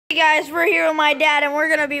Hey guys, we're here with my dad, and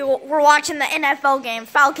we're watching the NFL game,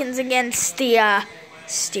 Falcons against the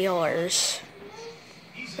Steelers.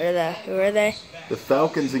 Who are they? The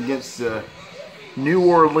Falcons against the New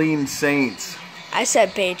Orleans Saints. I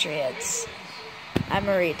said Patriots. I'm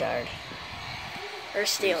a retard. Or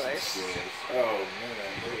Steelers.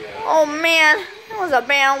 Oh man, that was a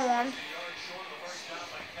bad one.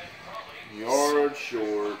 Yard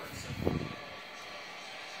short.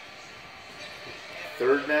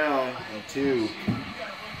 Third down and 2.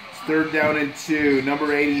 It's third down and 2.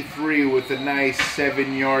 Number 83 with a nice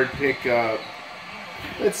 7-yard pickup.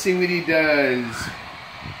 Let's see what he does.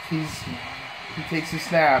 He takes a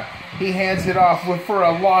snap. He hands it off for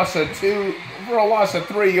a loss of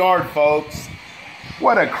 3 yards, folks.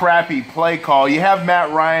 What a crappy play call. You have Matt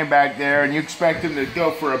Ryan back there, and you expect him to go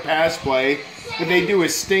for a pass play, but they do a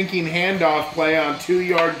stinking handoff play on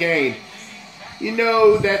 2-yard gain. You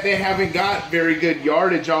know that they haven't got very good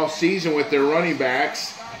yardage all season with their running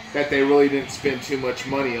backs, that they really didn't spend too much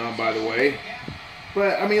money on, by the way.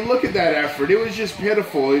 But, I mean, look at that effort. It was just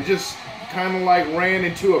pitiful. It just kind of like ran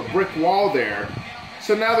into a brick wall there.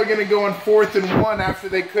 So now they're going to go on 4th and 1 after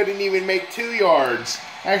they couldn't even make 2 yards.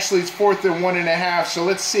 Actually, it's 4th and 1.5, so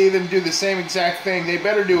let's see them do the same exact thing. They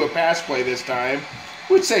better do a pass play this time,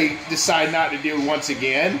 which they decide not to do once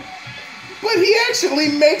again. But he actually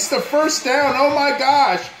makes the first down. Oh, my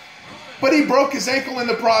gosh. But he broke his ankle in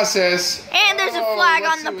the process. And there's a flag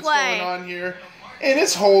on the play. What's going on here? And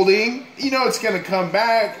it's holding. You know it's going to come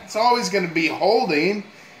back. It's always going to be holding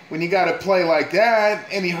when you got to play like that.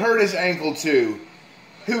 And he hurt his ankle, too.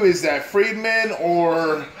 Who is that, Friedman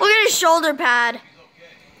or... Look at his shoulder pad.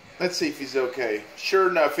 Let's see if he's okay. Sure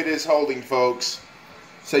enough, it is holding, folks.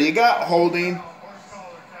 So you got holding.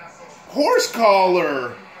 Horse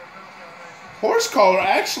collar. Horse collar.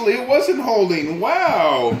 Actually, it wasn't holding.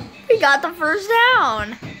 Wow. We got the first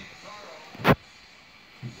down.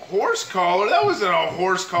 Horse collar? That wasn't a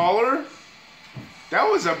horse collar. That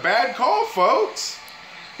was a bad call, folks.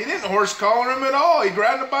 He didn't horse collar him at all. He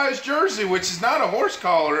grabbed him by his jersey, which is not a horse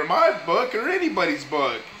collar in my book or anybody's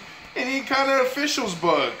book. Any kind of official's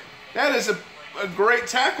book. That is a great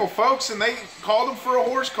tackle, folks, and they called him for a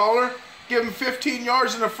horse collar. Give him 15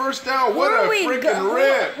 yards and a first down. What a freaking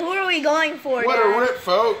rip. Who are we going for, What Dad? a rip,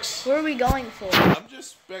 folks. Who are we going for? I'm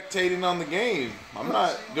just spectating on the game. I'm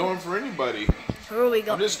not going for anybody. Who are we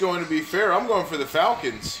going? I'm just going to be fair. I'm going for the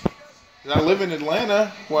Falcons. I live in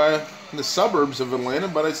Atlanta, well, in the suburbs of Atlanta,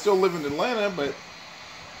 but I still live in Atlanta. But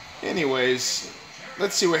anyways,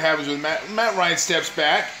 let's see what happens with Matt. Matt Ryan steps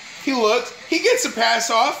back. He looked. He gets a pass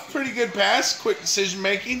off. Pretty good pass. Quick decision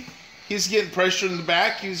making. He's getting pressure in the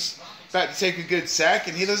back. He's about to take a good sack,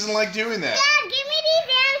 and he doesn't like doing that. Dad, give me these,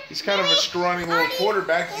 Dad. He's kind of a scrawny little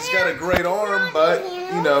quarterback. He's got a great arm, but,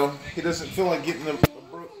 you know, he doesn't feel like getting a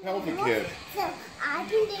pelvic hit. So I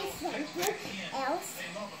can do something else.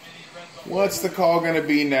 What's the call going to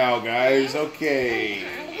be now, guys? Okay.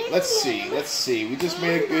 Let's see. We just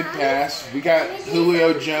made a good pass. We got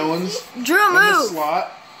Julio Jones Drew, in the move.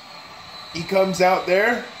 slot. He comes out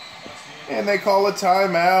there, and they call a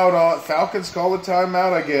timeout. Falcons call a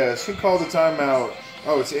timeout, I guess. Who called the timeout?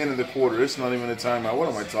 Oh, it's the end of the quarter. It's not even a timeout. What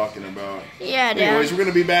am I talking about? Yeah, Dad. Anyways, we're going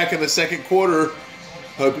to be back in the second quarter.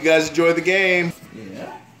 Hope you guys enjoyed the game.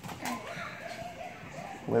 Yeah.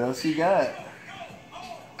 What else you got?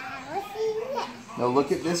 Now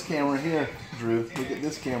look at this camera here, Drew. Look at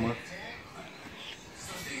this camera.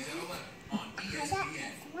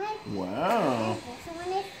 Wow.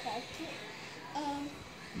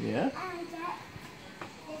 Yeah.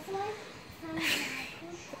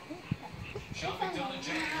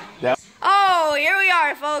 Oh, here we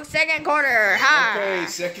are, folks. Second quarter. Hi. Okay,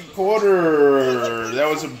 second quarter. That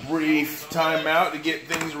was a brief timeout to get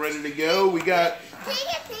things ready to go. We got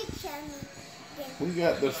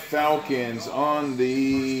the Falcons on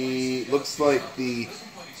the, looks like the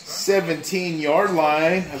 17-yard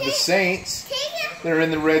line of the Saints. They're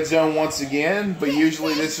in the red zone once again, but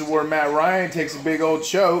usually this is where Matt Ryan takes a big old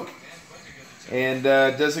choke and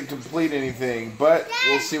doesn't complete anything. But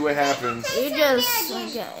we'll see what happens.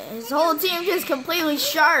 His whole team just completely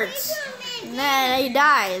sharts, and then he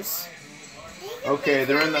dies. Okay,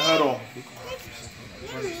 they're in the huddle.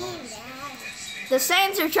 The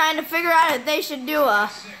Saints are trying to figure out if they should do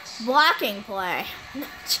a blocking play. Give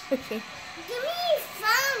me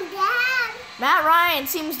some, Dad. Matt Ryan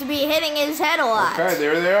seems to be hitting his head a lot. Okay,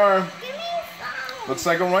 there they are. Give me some. Looks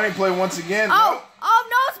like a running play once again. Oh,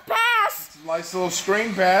 no, it's a pass. Nice little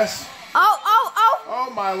screen pass.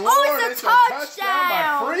 Oh, my Lord. it's a touchdown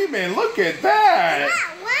by Freeman. Look at that.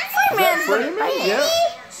 Freeman. Freeman? Yep.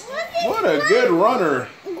 What a good runner.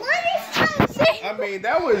 What is I mean,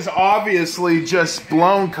 that was obviously just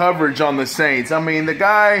blown coverage on the Saints. I mean, the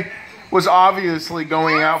guy was obviously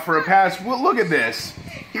going out for a pass. Well, look at this.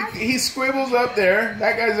 He squibbles up there.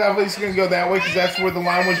 That guy's obviously going to go that way because that's where the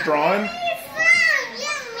line was drawn.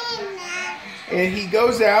 And he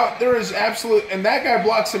goes out. There is absolute, and that guy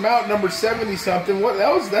blocks him out. Number 70 something.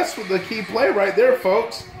 That's the key play right there,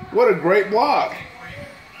 folks. What a great block!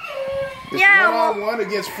 This one-on-one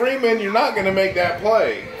against Freeman, you're not going to make that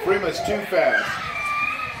play. Freeman's too fast.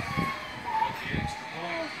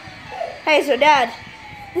 Hey, so Dad,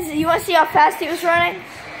 you want to see how fast he was running?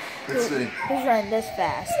 Let's see. He was running this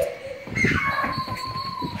fast.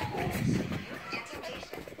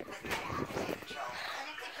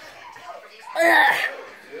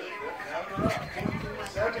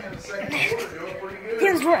 He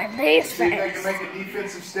was running this See if they can make a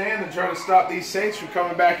defensive stand and try to stop these Saints from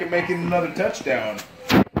coming back and making another touchdown.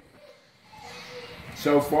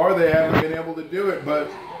 So far, they haven't been able to do it, but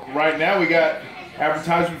right now we got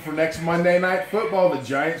advertisement for next Monday Night Football, the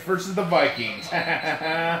Giants versus the Vikings.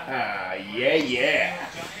 Yeah.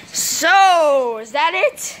 So, is that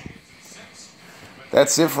it?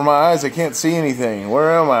 That's it for my eyes. I can't see anything.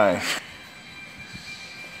 Where am I?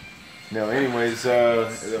 No, anyways,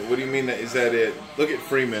 what do you mean? Is that it? Look at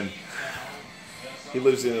Freeman. He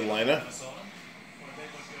lives in Atlanta.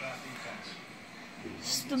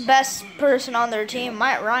 He's the best person on their team.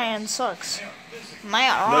 Matt Ryan sucks.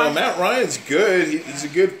 Matt Ryan's good. He's a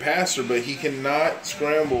good passer, but he cannot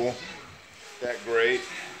scramble that great,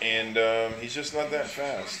 and he's just not that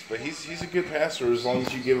fast. But he's a good passer as long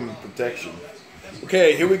as you give him protection.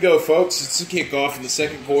 Okay, here we go, folks. It's a kickoff in the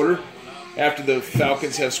second quarter after the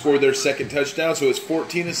Falcons have scored their second touchdown, so it's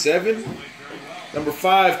 14-7. Number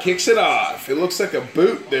 5 kicks it off. It looks like a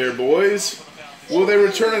boot there, boys. Will they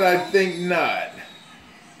return it? I think not.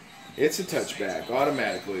 It's a touchback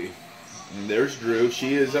automatically. And there's Drew.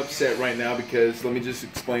 She is upset right now because, let me just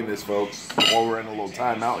explain this, folks, while we're in a little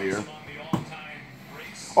timeout here.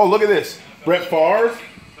 Oh, look at this. Brett Favre.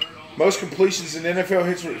 Most completions in NFL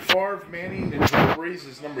history. Favre, Manning, and Drew Brees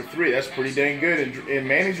is number 3. That's pretty dang good. And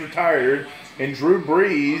Manning's retired. And Drew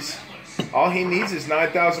Brees, all he needs is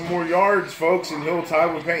 9,000 more yards, folks, and he'll tie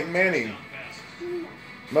with Peyton Manning.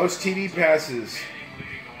 Most TD passes.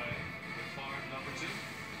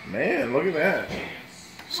 Man, look at that.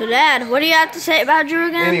 So, Dad, what do you have to say about Drew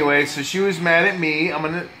again? Anyway, so she was mad at me.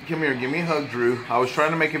 Come here, give me a hug, Drew. I was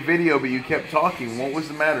trying to make a video, but you kept talking. What was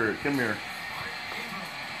the matter? Come here.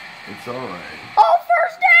 It's all right. Oh,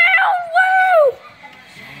 first down!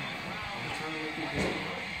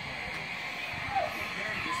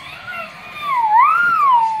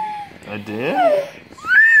 Woo! I did?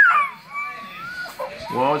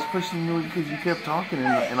 Well, I was pushing you because you kept talking,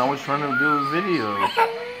 and I was trying to do a video.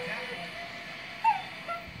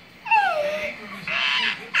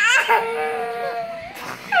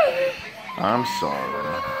 I'm sorry.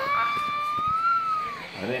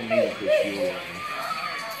 I didn't mean to push you away.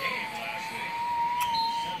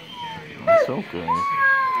 It's okay.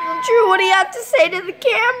 Drew, what do you have to say to the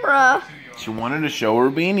camera? She wanted to show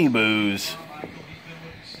her beanie boos.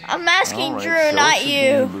 I'm asking Right, Drew, not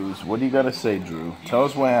you. What do you got to say, Drew? Tell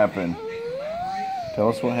us what happened. Tell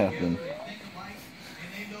us what happened.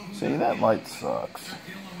 See, that light sucks.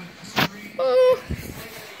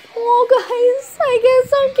 Well, guys, I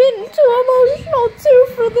guess I'm getting too emotional, too,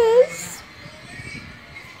 for this.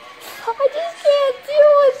 I just can't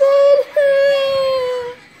deal with it.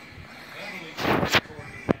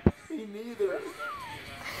 Me neither.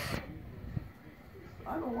 I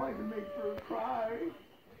don't like to make her cry.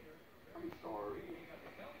 I'm sorry.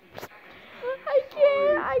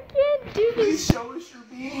 I can't do Please this. show us your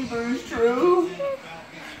beanie boos, Drew.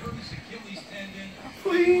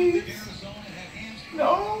 Please.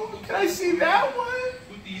 No? Can I see that one?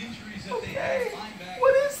 Okay.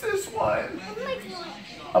 What is this one?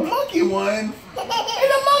 A monkey one? And a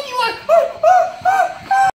monkey one! Oh,